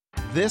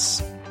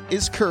This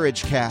is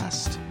Courage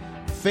Cast.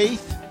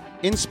 Faith,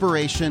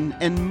 inspiration,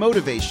 and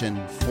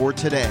motivation for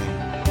today.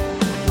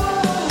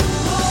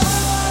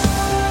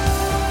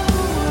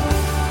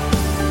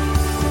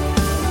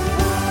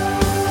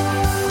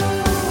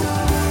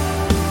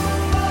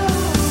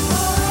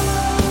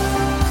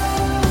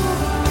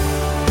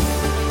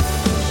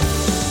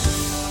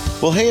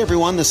 Well, hey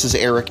everyone, this is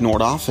Eric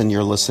Nordoff, and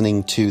you're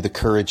listening to the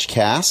Courage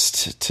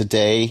Cast.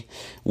 Today,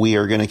 we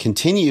are going to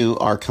continue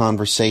our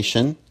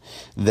conversation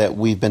that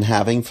we've been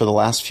having for the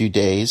last few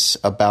days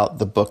about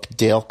the book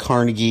Dale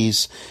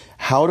Carnegie's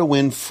How to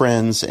Win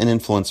Friends and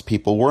Influence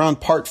People. We're on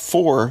part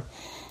 4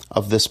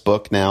 of this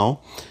book now,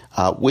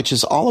 which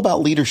is all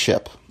about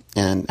leadership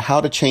and how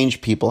to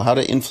change people, how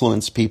to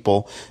influence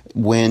people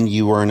when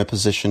you are in a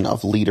position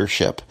of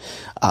leadership.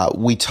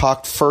 We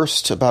talked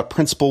first about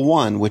Principle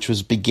 1, which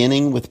was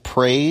beginning with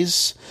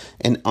praise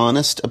and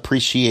honest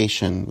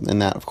appreciation.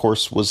 And that, of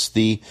course, was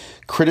the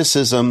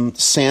criticism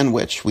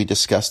sandwich we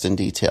discussed in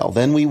detail.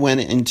 Then we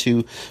went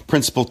into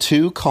Principle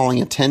 2,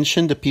 calling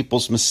attention to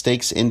people's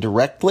mistakes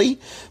indirectly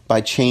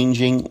by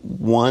changing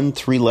one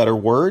 3-letter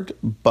word,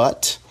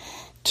 but,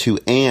 to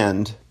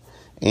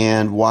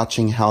and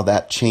watching how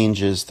that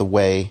changes the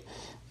way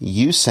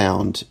you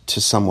sound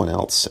to someone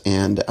else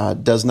and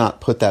does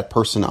not put that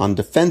person on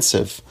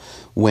defensive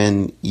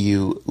when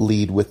you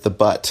lead with the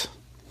but.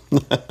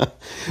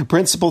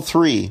 Principle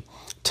 3,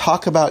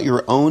 talk about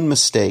your own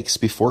mistakes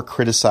before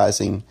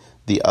criticizing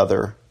the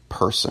other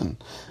person.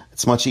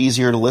 It's much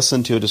easier to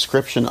listen to a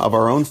description of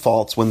our own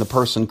faults when the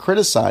person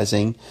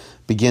criticizing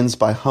begins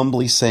by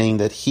humbly saying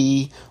that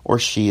he or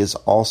she is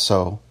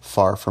also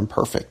far from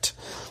perfect.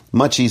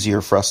 Much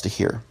easier for us to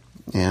hear.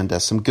 And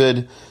some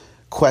good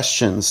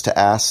questions to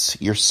ask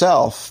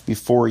yourself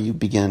before you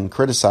begin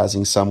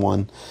criticizing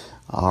someone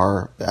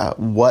are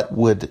what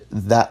would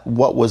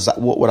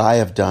I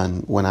have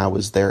done when I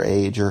was their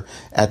age or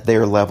at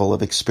their level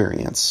of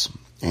experience?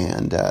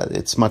 And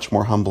it's much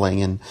more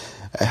humbling and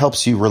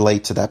helps you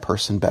relate to that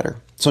person better.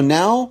 So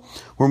now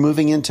we're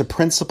moving into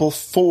Principle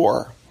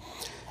 4.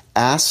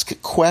 Ask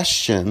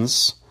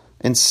questions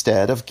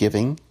instead of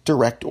giving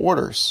direct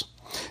orders.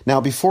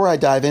 Now, before I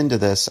dive into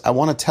this, I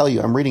want to tell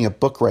you, I'm reading a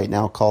book right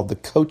now called The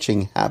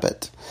Coaching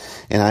Habit.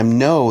 And I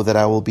know that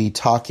I will be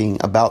talking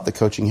about the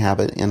coaching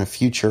habit in a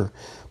future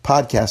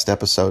podcast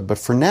episode. But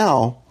for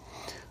now,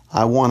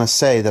 I want to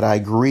say that I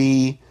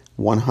agree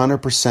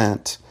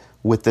 100%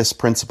 with this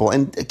principle.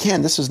 And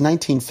again, this was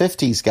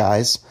 1950s,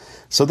 guys.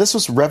 So this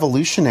was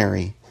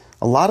revolutionary.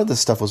 A lot of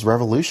this stuff was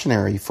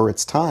revolutionary for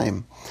its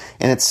time.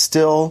 And it's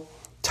still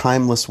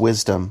timeless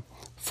wisdom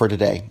for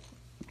today.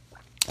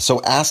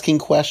 So asking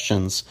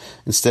questions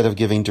instead of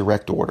giving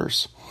direct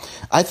orders.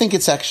 I think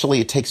it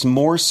takes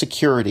more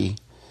security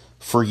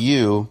for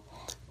you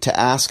to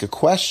ask a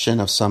question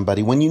of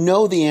somebody when you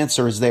know the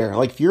answer is there.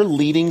 Like if you're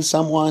leading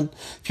someone,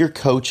 if you're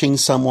coaching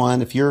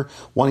someone, if you're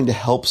wanting to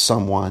help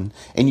someone,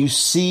 and you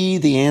see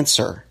the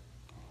answer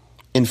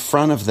in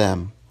front of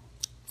them,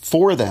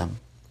 for them,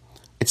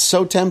 it's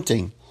so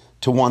tempting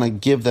to want to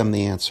give them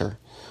the answer.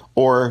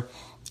 Or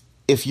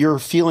if you're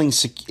feeling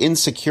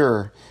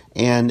insecure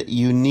and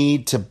you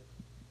need to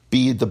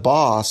be the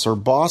boss or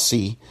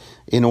bossy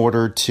in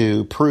order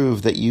to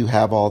prove that you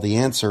have all the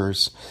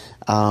answers,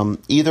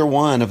 either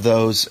one of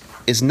those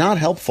is not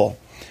helpful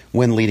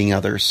when leading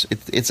others.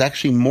 It's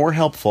actually more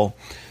helpful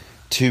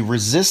to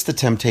resist the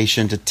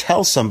temptation to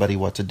tell somebody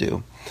what to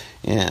do.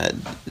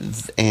 And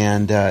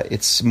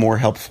it's more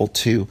helpful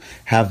to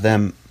have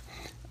them,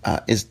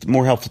 it's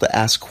more helpful to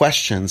ask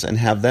questions and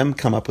have them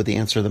come up with the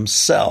answer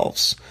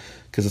themselves,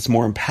 because it's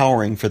more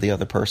empowering for the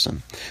other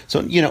person.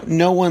 So,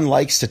 no one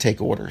likes to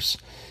take orders.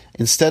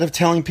 Instead of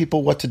telling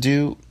people what to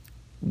do,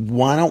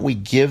 why don't we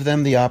give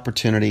them the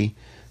opportunity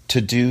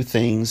to do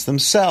things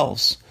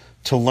themselves,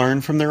 to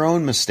learn from their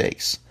own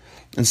mistakes?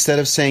 Instead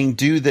of saying,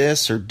 do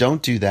this or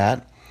don't do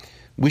that,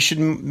 we should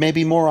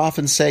maybe more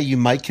often say, you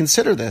might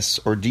consider this,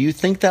 or do you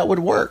think that would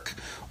work?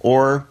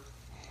 Or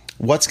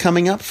what's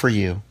coming up for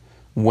you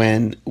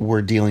when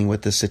we're dealing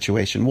with this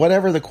situation?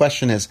 Whatever the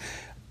question is,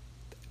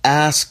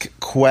 ask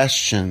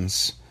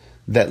questions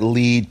that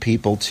lead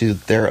people to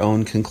their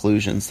own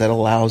conclusions, that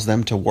allows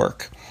them to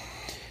work.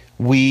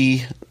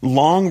 We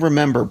long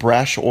remember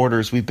brash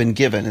orders we've been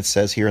given, it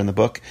says here in the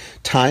book,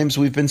 times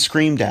we've been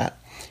screamed at,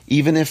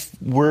 even if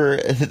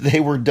they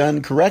were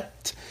done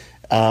correct,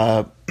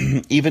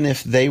 even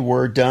if they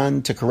were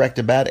done to correct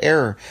a bad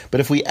error.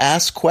 But if we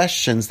ask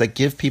questions that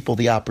give people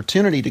the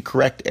opportunity to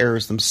correct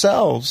errors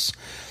themselves,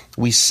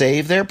 we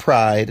save their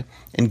pride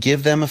and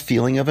give them a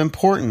feeling of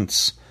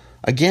importance.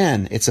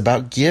 Again, it's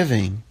about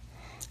giving.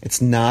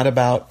 It's not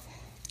about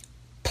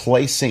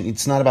placing.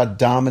 It's not about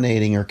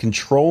dominating or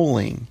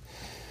controlling.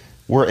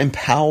 We're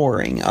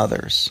empowering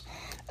others.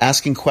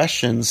 Asking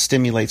questions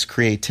stimulates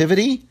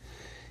creativity.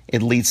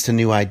 It leads to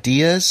new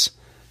ideas.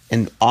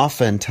 And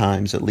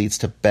oftentimes it leads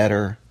to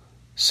better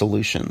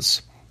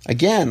solutions.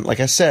 Again, like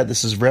I said,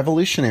 this is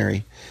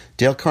revolutionary.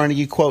 Dale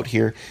Carnegie quote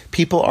here,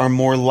 people are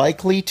more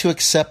likely to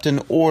accept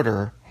an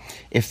order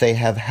if they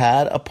have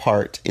had a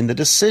part in the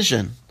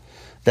decision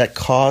that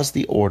caused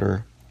the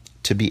order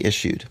to be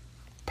issued.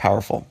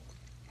 Powerful.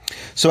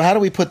 So how do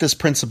we put this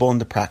principle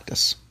into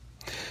practice?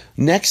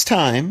 Next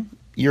time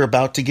you're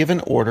about to give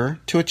an order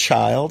to a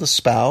child, a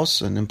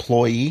spouse, an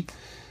employee,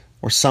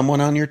 or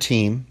someone on your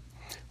team,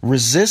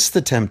 resist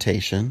the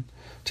temptation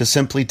to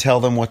simply tell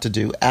them what to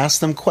do. Ask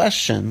them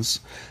questions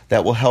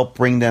that will help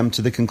bring them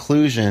to the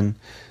conclusion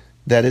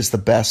that is the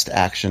best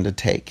action to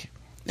take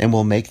and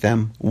will make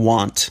them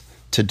want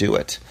to do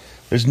it.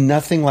 There's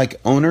nothing like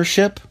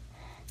ownership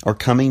or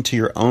coming to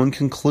your own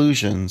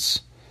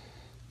conclusions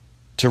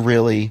to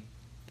really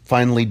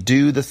finally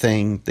do the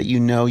thing that you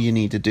know you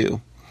need to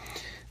do.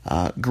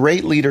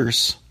 Great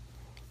leaders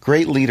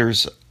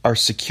are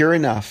secure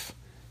enough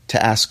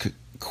to ask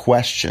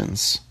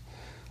questions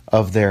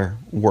of their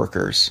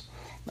workers,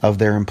 of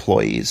their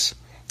employees,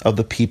 of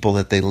the people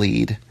that they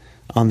lead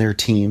on their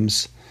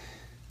teams,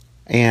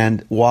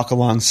 and walk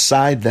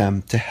alongside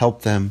them to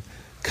help them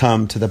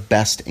come to the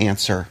best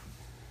answer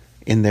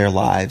in their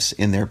lives,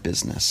 in their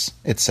business,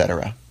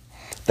 etc.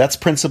 That's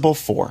principle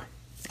 4.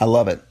 I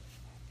love it.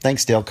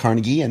 Thanks, Dale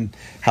Carnegie, and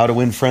How to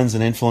Win Friends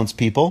and Influence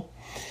People.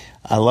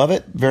 I love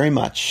it very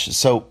much.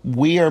 So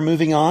we are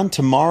moving on.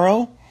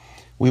 Tomorrow,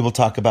 we will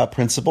talk about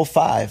principle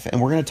 5, and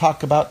we're going to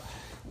talk about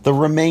the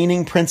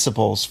remaining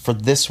principles for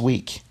this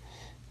week.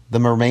 The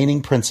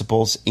remaining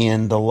principles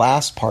in the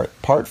last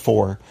part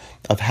 4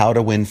 of How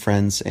to Win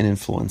Friends and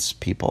Influence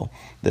People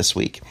this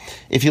week.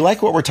 If you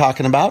like what we're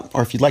talking about,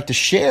 or if you'd like to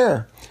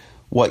share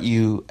what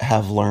you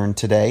have learned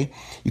today,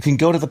 you can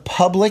go to the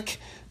public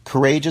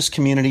Courageous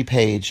Community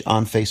page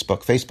on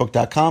Facebook,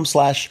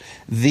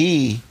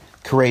 facebook.com/The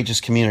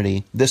Courageous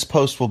Community. This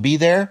post will be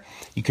there.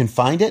 You can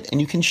find it and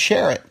you can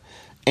share it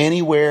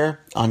anywhere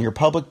on your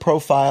public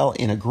profile,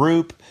 in a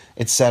group,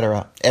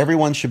 etc.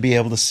 Everyone should be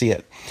able to see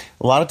it.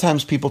 A lot of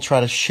times people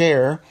try to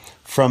share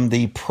from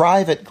the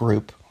private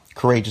group,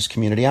 Courageous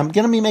Community. I'm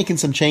going to be making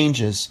some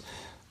changes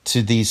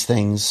to these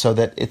things so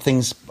that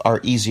things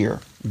are easier.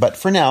 But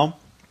for now,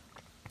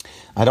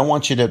 I don't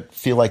want you to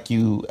feel like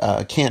you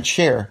can't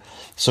share.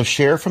 So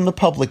share from the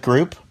public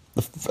group,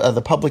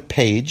 the public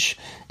page,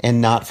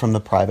 and not from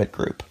the private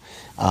group.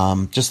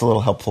 Just a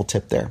little helpful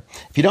tip there.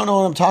 If you don't know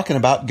what I'm talking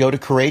about, go to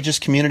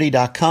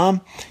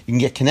courageouscommunity.com. You can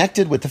get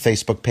connected with the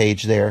Facebook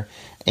page there,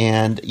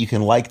 and you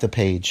can like the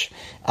page.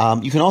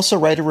 You can also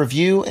write a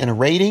review and a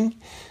rating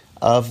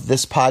of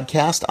this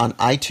podcast on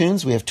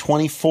iTunes. We have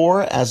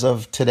 24 as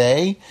of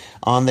today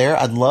on there.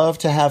 I'd love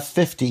to have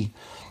 50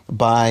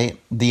 by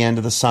the end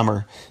of the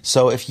summer.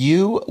 So if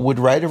you would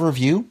write a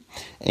review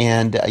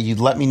and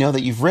you'd let me know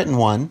that you've written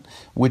one,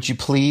 would you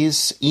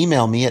please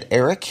email me at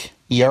Eric,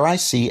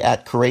 ERIC,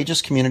 at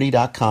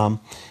courageouscommunity.com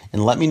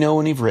and let me know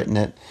when you've written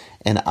it,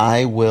 and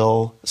I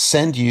will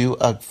send you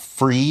a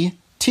free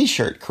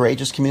t-shirt,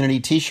 Courageous Community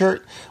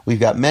t-shirt. We've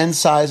got men's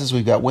sizes,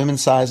 we've got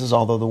women's sizes,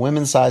 although the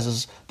women's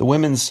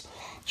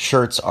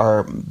shirts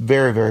are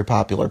very, very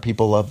popular.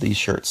 People love these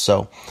shirts.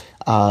 So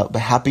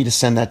happy to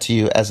send that to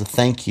you as a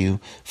thank you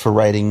for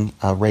writing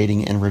a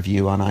rating and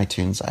review on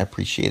iTunes. I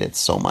appreciate it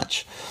so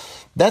much.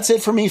 That's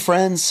it for me,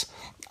 friends.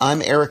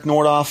 I'm Eric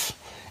Nordoff,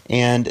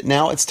 and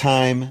now it's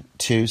time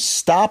to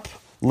stop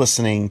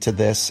listening to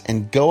this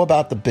and go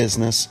about the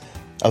business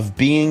of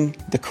being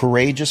the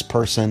courageous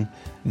person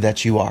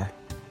that you are.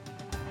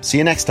 See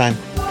you next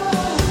time.